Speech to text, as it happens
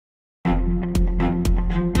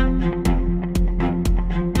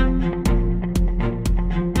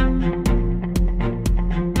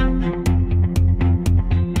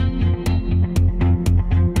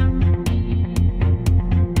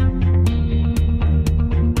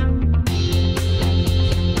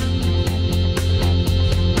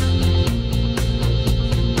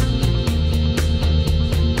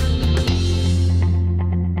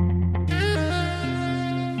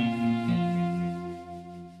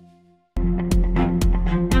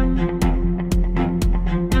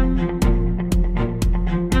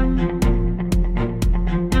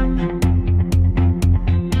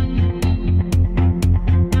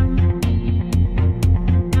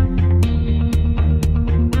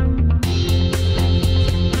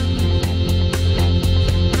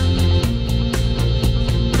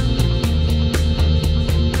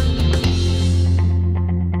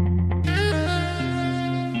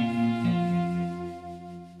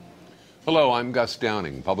Hello, I'm Gus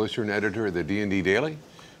Downing, publisher and editor of the D&D Daily,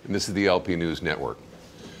 and this is the LP News Network.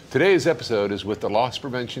 Today's episode is with the Loss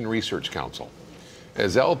Prevention Research Council.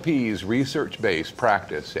 As LP's research-based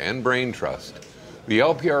practice and brain trust, the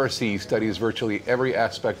LPRC studies virtually every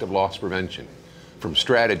aspect of loss prevention, from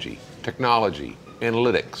strategy, technology,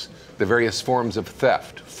 analytics, the various forms of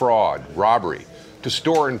theft, fraud, robbery, to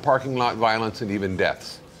store and parking lot violence and even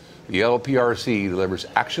deaths. The LPRC delivers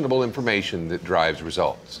actionable information that drives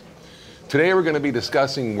results. Today we're going to be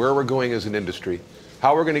discussing where we're going as an industry,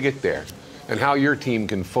 how we're going to get there, and how your team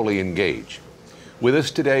can fully engage. With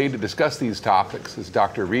us today to discuss these topics is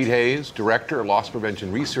Dr. Reed Hayes, Director of Loss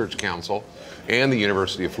Prevention Research Council and the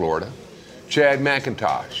University of Florida, Chad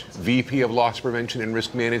McIntosh, VP of Loss Prevention and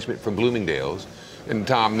Risk Management from Bloomingdale's, and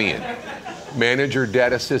Tom Meehan, Manager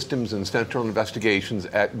Data Systems and Central Investigations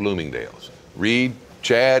at Bloomingdale's. Reed,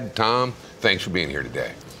 Chad, Tom, thanks for being here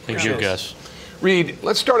today. Thank you, Gus. Reed,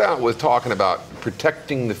 let's start out with talking about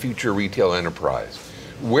protecting the future retail enterprise.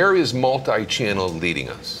 Where is multi-channel leading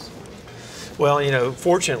us? Well,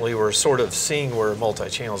 fortunately, we're sort of seeing where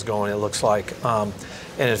multi-channel is going, it looks like. And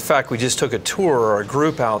in fact, we just took a tour, or a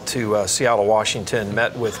group out to Seattle, Washington,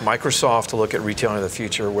 met with Microsoft to look at retailing of the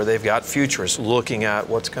future, where they've got futurists looking at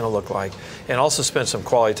what's going to look like, and also spent some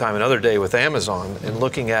quality time another day with Amazon and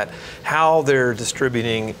looking at how they're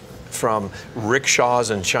distributing from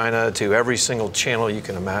rickshaws in China to every single channel you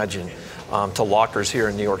can imagine, to lockers here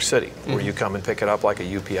in New York City, where you come and pick it up like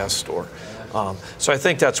a UPS store. So I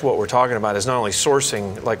think that's what we're talking about, is not only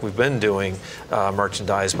sourcing like we've been doing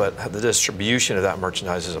merchandise, but the distribution of that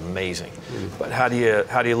merchandise is amazing. But how do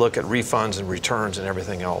you look at refunds and returns and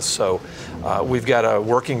everything else? So we've got a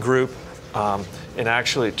working group, and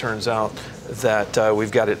actually it turns out that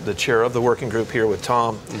we've got the chair of the working group here with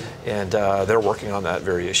Tom, and they're working on that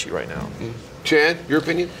very issue right now. Chad, your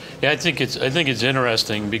opinion? Yeah, I think it's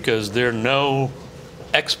interesting because there are no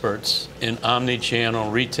experts in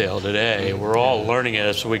omni-channel retail today. We're all learning it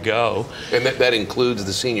as we go. And that includes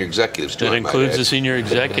the senior executives too. That includes the senior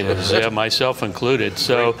executives, yeah, myself included.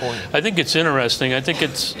 So I think it's interesting. I think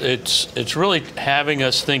it's really having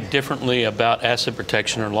us think differently about asset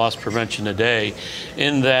protection or loss prevention today,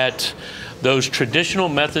 in that those traditional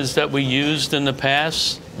methods that we used in the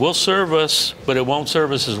past will serve us, but it won't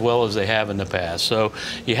serve us as well as they have in the past. So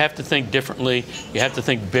you have to think differently. You have to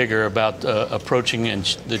think bigger about approaching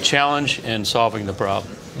the challenge and solving the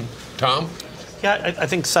problem. Tom? Yeah, I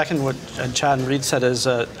think second what Chad and Reed said is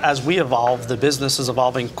as we evolve, the business is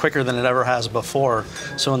evolving quicker than it ever has before.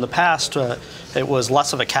 So in the past, it was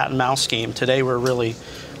less of a cat and mouse game. Today we're really,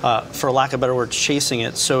 for lack of a better word, chasing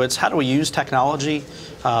it. So it's how do we use technology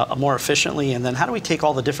more efficiently, and then how do we take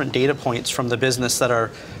all the different data points from the business that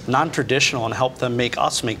are non-traditional and help them make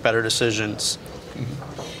us make better decisions.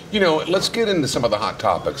 Let's get into some of the hot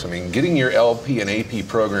topics. I mean, getting your LP and AP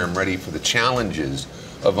program ready for the challenges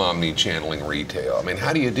of omni-channeling retail. I mean,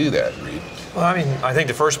 how do you do that, Reed? Well, I think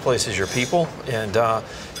the first place is your people, and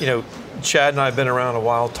Chad and I have been around a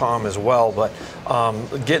while, Tom as well, but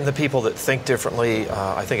getting the people that think differently,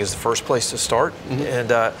 I think, is the first place to start.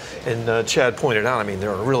 And Chad pointed out,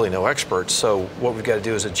 there are really no experts, so what we've got to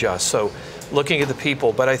do is adjust. So looking at the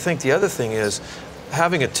people, but I think the other thing is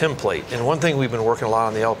having a template. And one thing we've been working a lot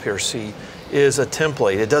on the LPRC is a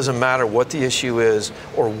template. It doesn't matter what the issue is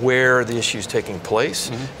or where the issue is taking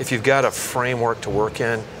place. If you've got a framework to work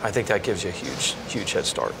in, I think that gives you a huge head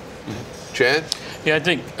start. Chad? Yeah,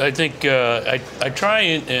 I think I try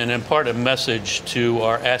and impart a message to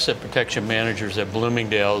our asset protection managers at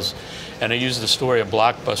Bloomingdale's, and I use the story of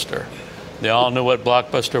Blockbuster. They all knew what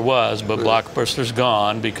Blockbuster was, but Blockbuster's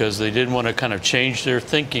gone because they didn't want to kind of change their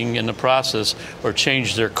thinking in the process or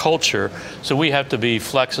change their culture. So we have to be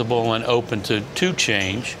flexible and open to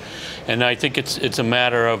change. And I think it's a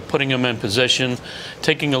matter of putting them in position,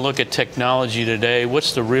 taking a look at technology today.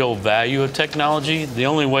 What's the real value of technology? The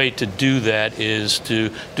only way to do that is to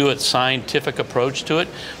do a scientific approach to it,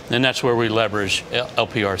 and that's where we leverage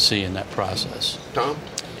LPRC in that process. Tom?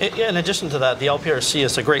 In addition to that, the LPRC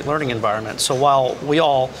is a great learning environment. So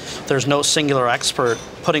while there's no singular expert,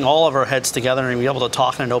 putting all of our heads together and be able to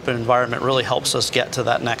talk in an open environment really helps us get to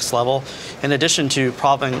that next level. In addition to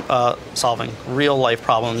solving real life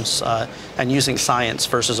problems and using science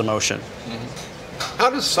versus emotion. How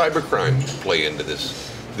does cybercrime play into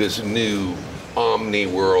this new omni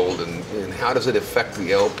world, and how does it affect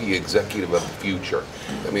the LP executive of the future?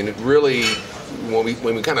 It really,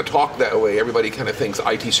 when we kind of talk that way, everybody kind of thinks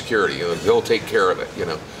IT security, they'll take care of it,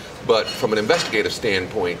 But from an investigative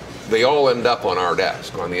standpoint, they all end up on our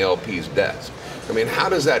desk, on the LP's desk. How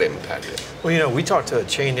does that impact it? Well, we talked to a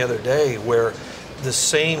chain the other day where the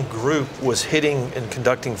same group was hitting and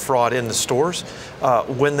conducting fraud in the stores.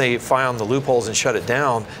 When they found the loopholes and shut it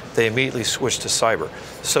down, they immediately switched to cyber.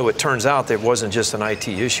 So it turns out that it wasn't just an IT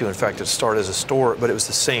issue. In fact, it started as a store, but it was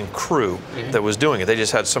the same crew that was doing it. They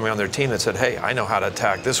just had somebody on their team that said, hey, I know how to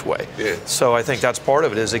attack this way. Yeah. So I think that's part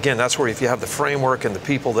of it is, again, that's where if you have the framework and the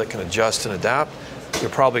people that can adjust and adapt, you're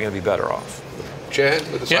probably going to be better off. Chad,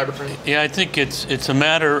 with the cybercrime? Yeah, I think it's a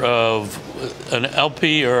matter of an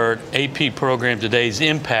LP or AP program today is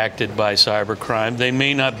impacted by cybercrime. They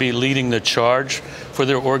may not be leading the charge for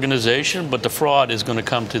their organization, but the fraud is going to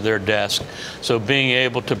come to their desk. So being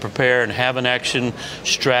able to prepare and have an action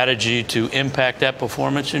strategy to impact that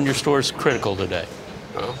performance in your store is critical today.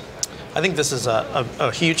 Oh. I think this is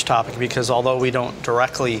a huge topic because although we don't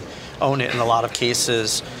directly own it in a lot of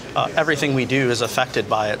cases, everything we do is affected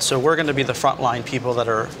by it. So we're going to be the frontline people that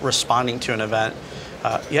are responding to an event.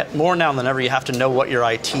 Yet more now than ever, you have to know what your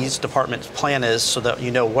IT department's plan is so that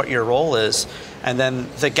you know what your role is. And then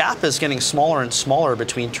the gap is getting smaller and smaller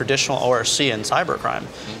between traditional ORC and cybercrime.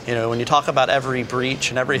 You know, when you talk about every breach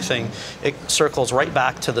and everything, it circles right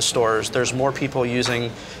back to the stores. There's more people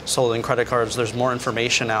using stolen credit cards. There's more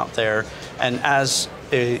information out there. And as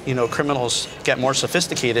you know, criminals get more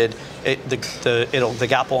sophisticated, the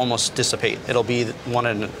gap will almost dissipate. It'll be one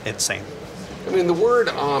and its same. I mean, the word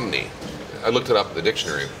omni, I looked it up in the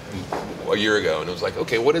dictionary a year ago, and it was like,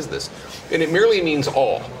 okay, what is this? And it merely means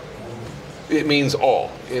all. It means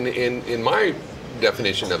all. In my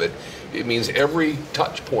definition of it, it means every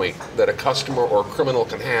touch point that a customer or criminal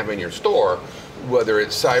can have in your store, whether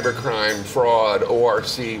it's cybercrime, fraud,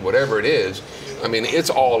 ORC, whatever it is. I mean, it's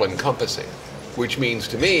all encompassing, which means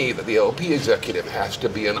to me that the LP executive has to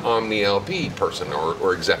be an omni LP person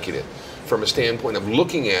or executive from a standpoint of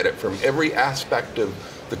looking at it from every aspect of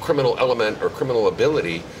the criminal element or criminal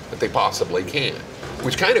ability that they possibly can,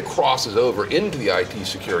 which kind of crosses over into the IT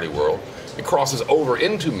security world. It crosses over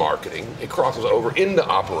into marketing. It crosses over into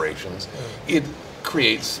operations. It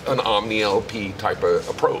creates an omni-LP type of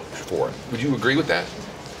approach for it. Would you agree with that?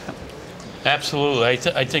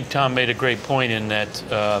 Absolutely. I think Tom made a great point in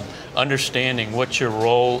that understanding what your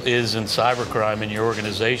role is in cybercrime in your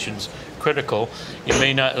organization's critical. You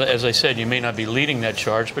may not, as I said, you may not be leading that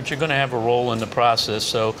charge, but you're going to have a role in the process,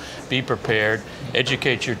 so be prepared,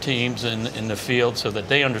 educate your teams in the field so that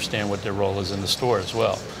they understand what their role is in the store as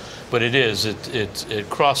well. But it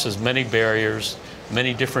crosses many barriers,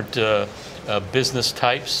 many different business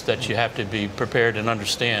types that you have to be prepared and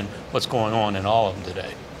understand what's going on in all of them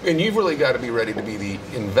today. And you've really got to be ready to be the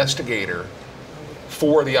investigator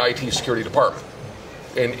for the IT security department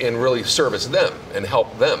and really service them and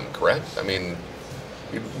help them, correct? I mean,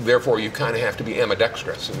 therefore you kind of have to be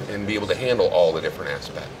ambidextrous and be able to handle all the different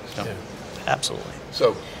aspects. Yeah, absolutely.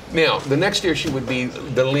 So now, the next issue would be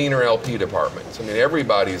the leaner LP departments. I mean,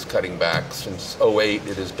 everybody's cutting back since 2008.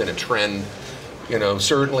 It has been a trend. You know,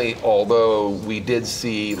 certainly, although we did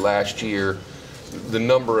see last year the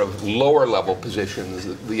number of lower level positions,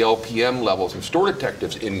 the LPM levels of store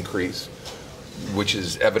detectives increase, which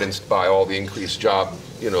is evidenced by all the increased job,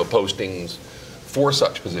 postings for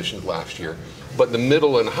such positions last year. But the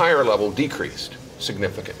middle and higher level decreased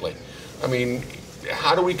significantly. I mean,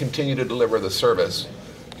 how do we continue to deliver the service,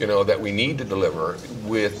 that we need to deliver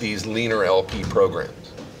with these leaner LP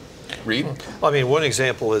programs? Reed? Well, I mean, one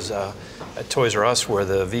example is at Toys R Us, where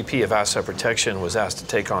the VP of Asset Protection was asked to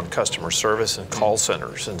take on customer service and call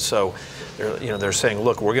centers. And so they're saying,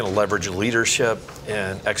 look, we're going to leverage leadership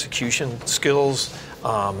and execution skills,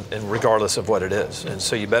 and regardless of what it is. And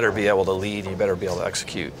so you better be able to lead, and you better be able to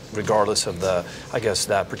execute, regardless of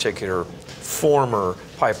that particular former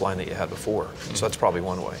pipeline that you had before. So that's probably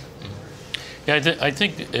one way. Yeah, I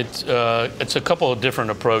think it's a couple of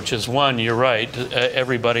different approaches. One, you're right,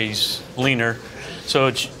 everybody's leaner. So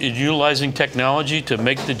it's utilizing technology to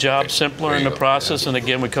make the job simpler in the process. And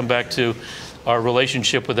again, we come back to our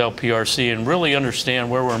relationship with LPRC and really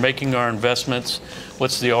understand where we're making our investments,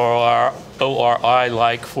 what's the ORI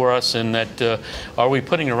like for us, and that are we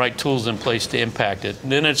putting the right tools in place to impact it.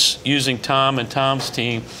 And then it's using Tom and Tom's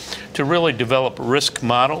team to really develop risk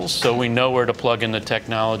models so we know where to plug in the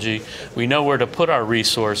technology, we know where to put our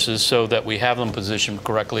resources so that we have them positioned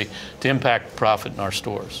correctly to impact profit in our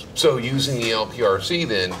stores. So using the LPRC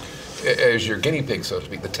then as your guinea pig, so to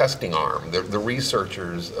speak, the testing arm, the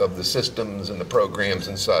researchers of the systems and the programs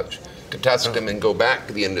and such, to test them and go back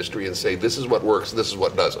to the industry and say, this is what works, this is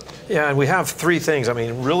what doesn't. Yeah, and we have three things. I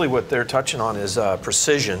mean, really what they're touching on is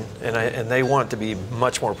precision, and they want to be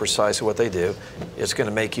much more precise at what they do. It's going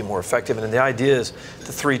to make you more effective. And the idea is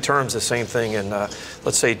the three terms, the same thing in,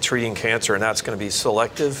 let's say, treating cancer, and that's going to be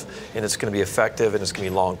selective, and it's going to be effective, and it's going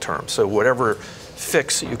to be long-term. So whatever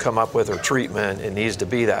fix that you come up with or treatment, it needs to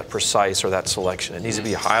be that precise or that selection. It needs to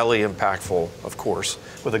be highly impactful, of course,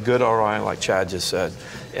 with a good ROI, like Chad just said.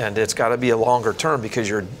 And it's got to be a longer term because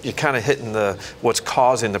you're kind of hitting what's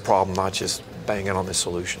causing the problem, not just banging on the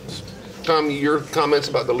solutions. Tom, your comments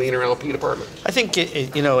about the leaner LP department? I think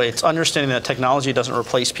it's understanding that technology doesn't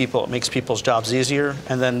replace people; it makes people's jobs easier.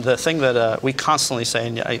 And then the thing that we constantly say,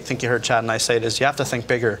 and I think you heard Chad and I say it, is you have to think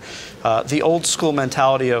bigger. The old school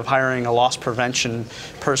mentality of hiring a loss prevention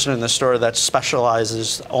person in the store that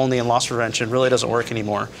specializes only in loss prevention really doesn't work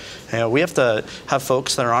anymore. We have to have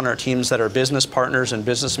folks that are on our teams that are business partners and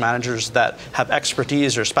business managers that have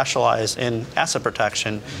expertise or specialize in asset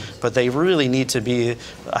protection, but they really need to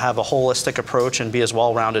have a holistic approach and be as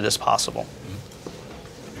well-rounded as possible.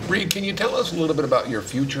 Reed, can you tell us a little bit about your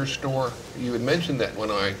future store? You had mentioned that one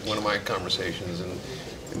of my conversations,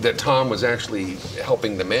 and that Tom was actually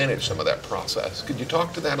helping to manage some of that process. Could you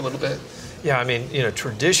talk to that a little bit? Yeah, I mean,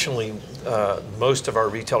 traditionally, most of our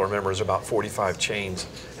retailer members, about 45 chains,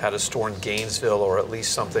 had a store in Gainesville or at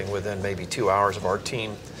least something within maybe 2 hours of our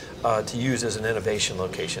team to use as an innovation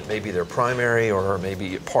location, maybe their primary or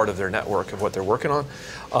maybe part of their network of what they're working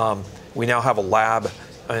on. We now have a lab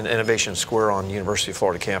in Innovation Square on University of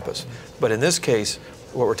Florida campus. But in this case,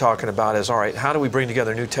 what we're talking about is, all right, how do we bring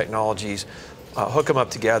together new technologies, hook them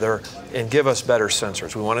up together, and give us better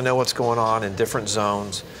sensors? We want to know what's going on in different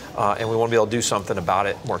zones, and we want to be able to do something about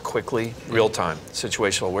it more quickly, real-time,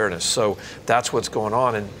 situational awareness. So that's what's going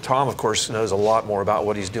on. And Tom, of course, knows a lot more about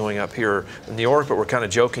what he's doing up here in New York, but we're kind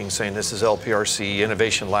of joking, saying this is LPRC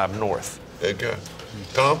Innovation Lab North. Okay.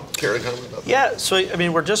 Tom, care to comment about that? Yeah, so I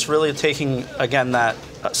mean, we're just really taking, again, that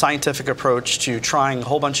scientific approach to trying a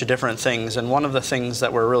whole bunch of different things. And one of the things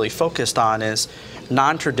that we're really focused on is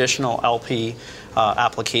non-traditional LP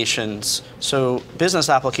applications. So business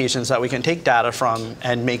applications that we can take data from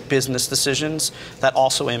and make business decisions that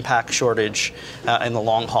also impact shortage in the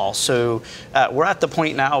long haul. So we're at the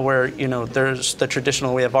point now where, there's the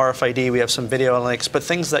traditional, we have RFID, we have some video analytics, but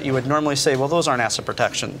things that you would normally say, well, those aren't asset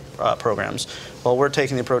protection programs. Well, we're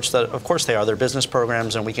taking the approach that, of course they are, they're business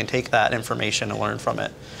programs, and we can take that information and learn from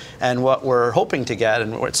it. And what we're hoping to get,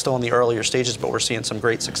 and it's still in the earlier stages, but we're seeing some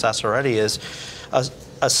great success already, is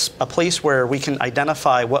a place where we can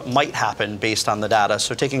identify what might happen based on the data.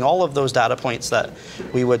 So taking all of those data points that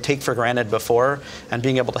we would take for granted before and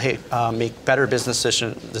being able to make better business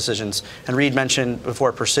decisions. And Reed mentioned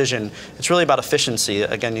before precision. It's really about efficiency.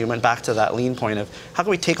 Again, you went back to that lean point of how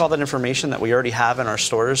can we take all that information that we already have in our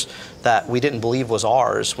stores that we didn't believe was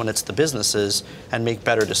ours when it's the businesses and make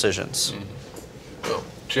better decisions. Mm-hmm. Well,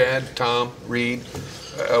 Chad, Tom, Reed,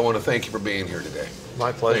 I want to thank you for being here today.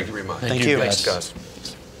 My pleasure. Thank you very much. Thank you. Thanks, guys.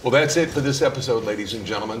 Well, that's it for this episode, ladies and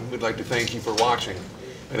gentlemen. We'd like to thank you for watching.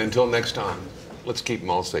 And until next time, let's keep them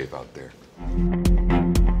all safe out there.